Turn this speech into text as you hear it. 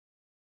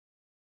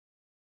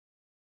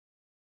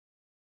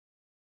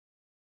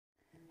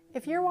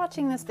If you're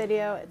watching this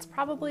video, it's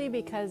probably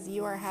because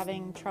you are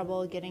having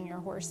trouble getting your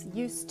horse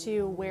used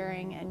to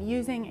wearing and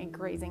using a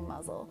grazing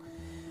muzzle.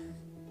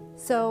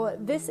 So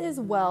this is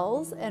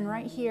Wells, and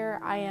right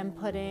here I am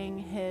putting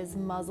his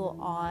muzzle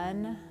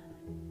on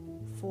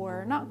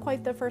for not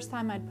quite the first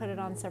time. I'd put it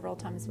on several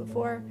times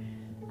before.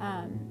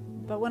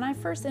 But when I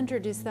first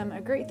introduced them,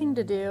 a great thing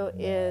to do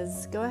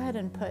is go ahead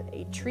and put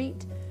a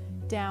treat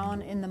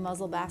down in the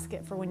muzzle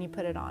basket for when you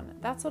put it on.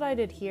 That's what I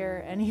did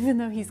here, and even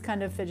though he's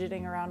kind of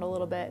fidgeting around a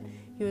little bit,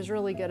 he was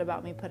really good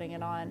about me putting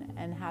it on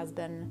and has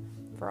been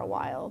for a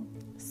while.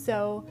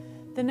 So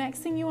the next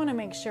thing you want to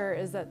make sure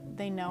is that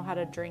they know how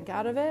to drink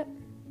out of it,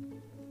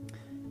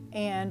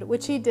 and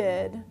which he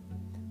did.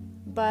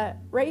 But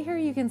right here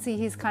you can see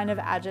he's kind of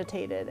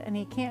agitated and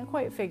he can't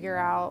quite figure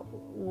out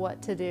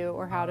what to do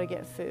or how to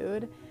get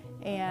food.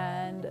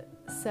 And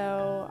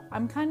so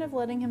I'm kind of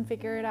letting him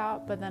figure it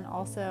out, but then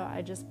also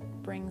I just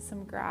bring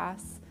some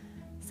grass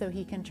so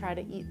he can try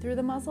to eat through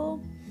the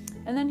muzzle.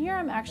 And then here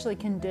I'm actually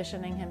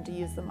conditioning him to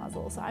use the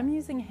muzzle. So I'm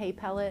using hay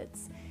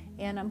pellets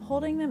and I'm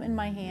holding them in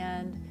my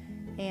hand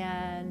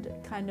and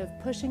kind of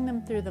pushing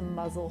them through the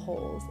muzzle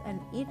holes.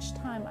 And each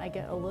time I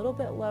get a little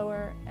bit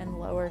lower and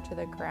lower to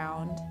the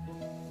ground.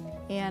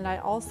 And I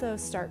also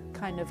start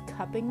kind of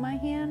cupping my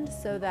hand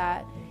so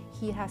that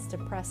he has to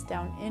press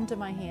down into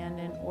my hand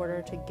in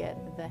order to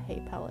get the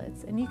hay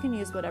pellets. And you can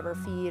use whatever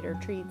feed or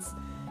treats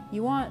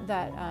you want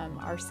that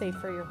are safe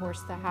for your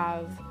horse to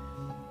have.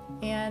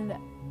 And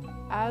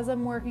as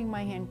I'm working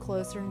my hand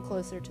closer and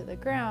closer to the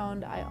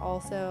ground, I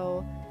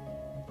also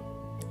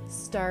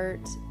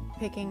start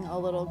picking a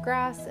little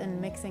grass and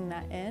mixing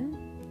that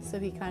in. So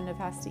he kind of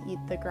has to eat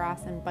the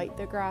grass and bite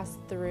the grass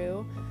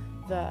through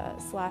the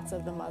slats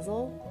of the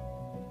muzzle.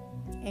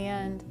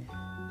 And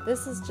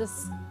this is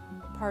just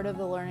part of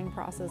the learning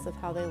process of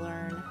how they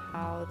learn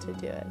how to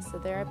do it. So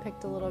there I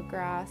picked a little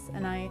grass,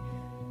 and I'm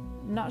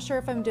not sure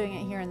if I'm doing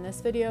it here in this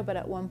video, but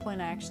at one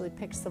point I actually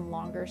picked some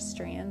longer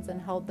strands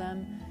and held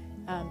them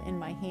in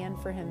my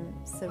hand for him,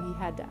 so he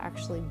had to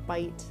actually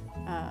bite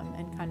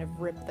and kind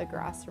of rip the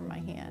grass from my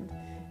hand.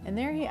 And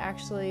there he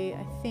actually,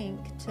 I think,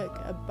 took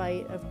a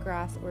bite of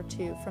grass or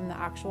two from the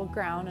actual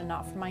ground and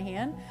not from my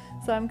hand.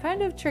 So I'm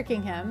kind of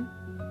tricking him.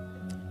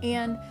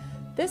 And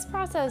this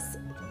process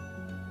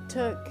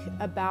took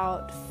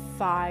about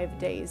 5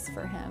 days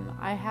for him.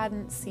 I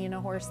hadn't seen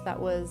a horse that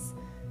was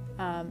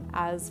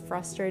as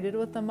frustrated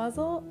with the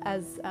muzzle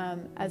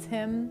as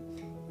him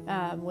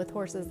with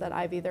horses that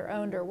I've either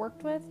owned or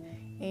worked with.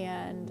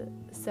 And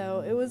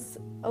so it was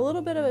a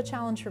little bit of a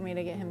challenge for me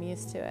to get him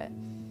used to it.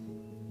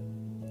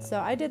 So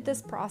I did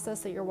this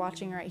process that you're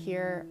watching right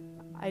here.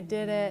 I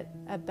did it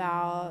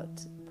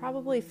about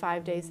probably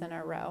 5 days in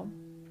a row.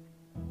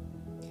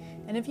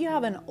 And if you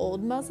have an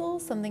old muzzle,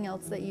 something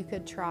else that you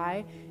could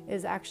try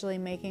is actually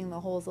making the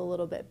holes a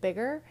little bit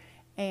bigger,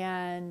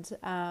 and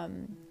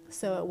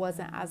so it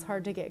wasn't as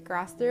hard to get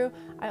grass through.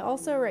 I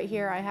also, right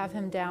here, I have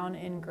him down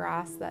in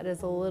grass that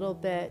is a little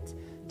bit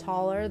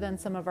taller than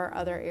some of our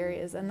other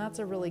areas, and that's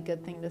a really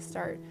good thing to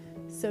start.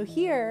 So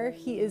here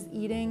he is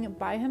eating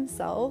by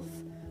himself,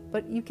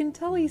 but you can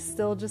tell he's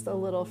still just a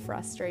little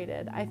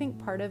frustrated. I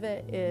think part of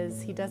it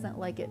is he doesn't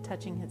like it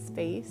touching his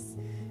face.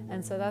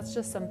 And so that's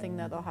just something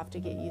that they'll have to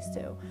get used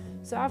to.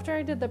 So after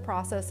I did the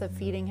process of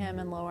feeding him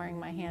and lowering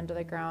my hand to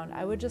the ground,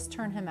 I would just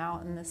turn him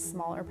out in this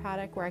smaller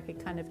paddock where I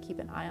could kind of keep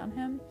an eye on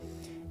him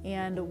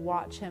and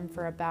watch him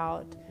for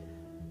about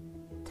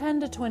 10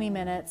 to 20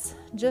 minutes,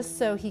 just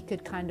so he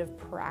could kind of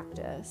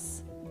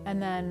practice.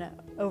 And then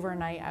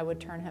overnight I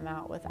would turn him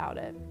out without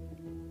it.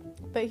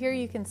 But here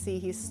you can see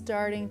he's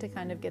starting to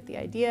kind of get the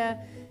idea.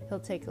 He'll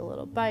take a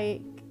little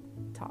bite,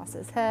 toss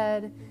his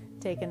head,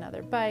 take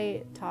another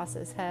bite, toss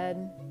his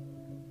head.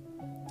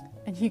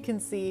 And you can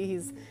see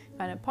he's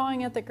kind of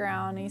pawing at the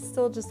ground. He's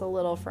still just a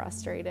little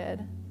frustrated.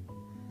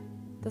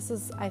 This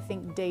is, I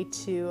think, day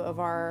 2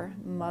 of our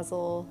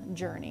muzzle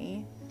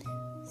journey.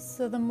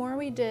 So the more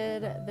we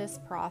did this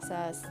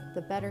process,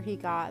 the better he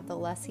got, the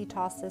less he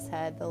tossed his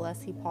head, the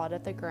less he pawed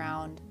at the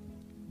ground.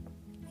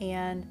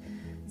 And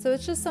so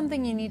it's just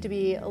something you need to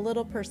be a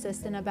little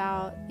persistent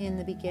about in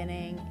the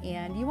beginning,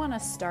 and you want to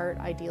start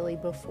ideally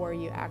before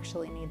you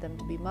actually need them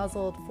to be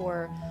muzzled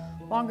for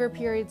longer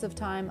periods of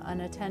time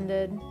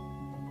unattended.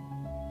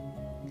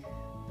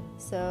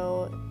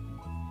 So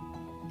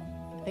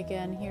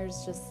again,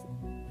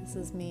 this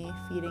is me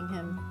feeding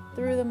him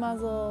through the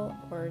muzzle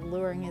or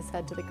luring his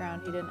head to the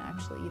ground. He didn't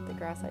actually eat the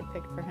grass I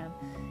picked for him.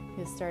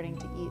 He was starting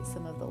to eat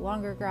some of the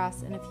longer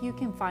grass. And if you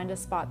can find a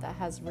spot that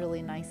has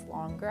really nice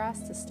long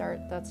grass to start,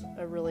 that's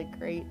a really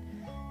great,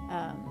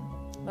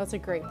 that's a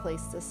great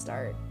place to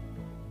start.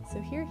 So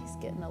here he's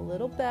getting a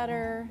little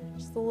better,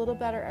 just a little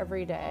better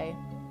every day,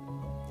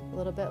 a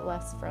little bit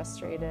less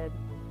frustrated.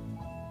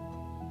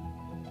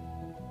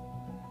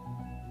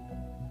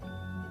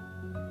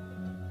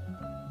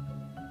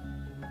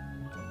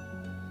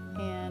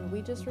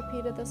 We just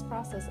repeated this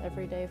process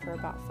every day for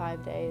about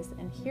 5 days,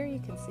 and here you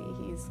can see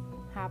he's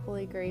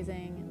happily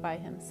grazing by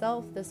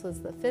himself. This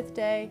was the 5th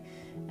day,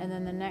 and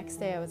then the next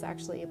day I was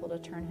actually able to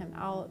turn him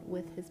out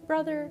with his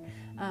brother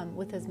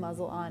with his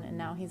muzzle on, and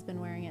now he's been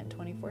wearing it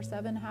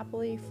 24/7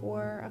 happily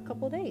for a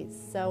couple days.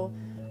 So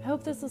I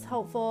hope this was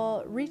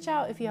helpful. Reach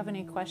out if you have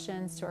any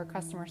questions to our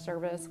customer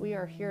service. We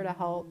are here to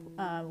help.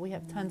 We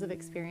have tons of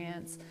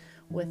experience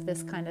with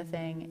this kind of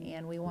thing,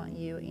 and we want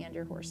you and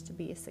your horse to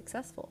be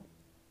successful.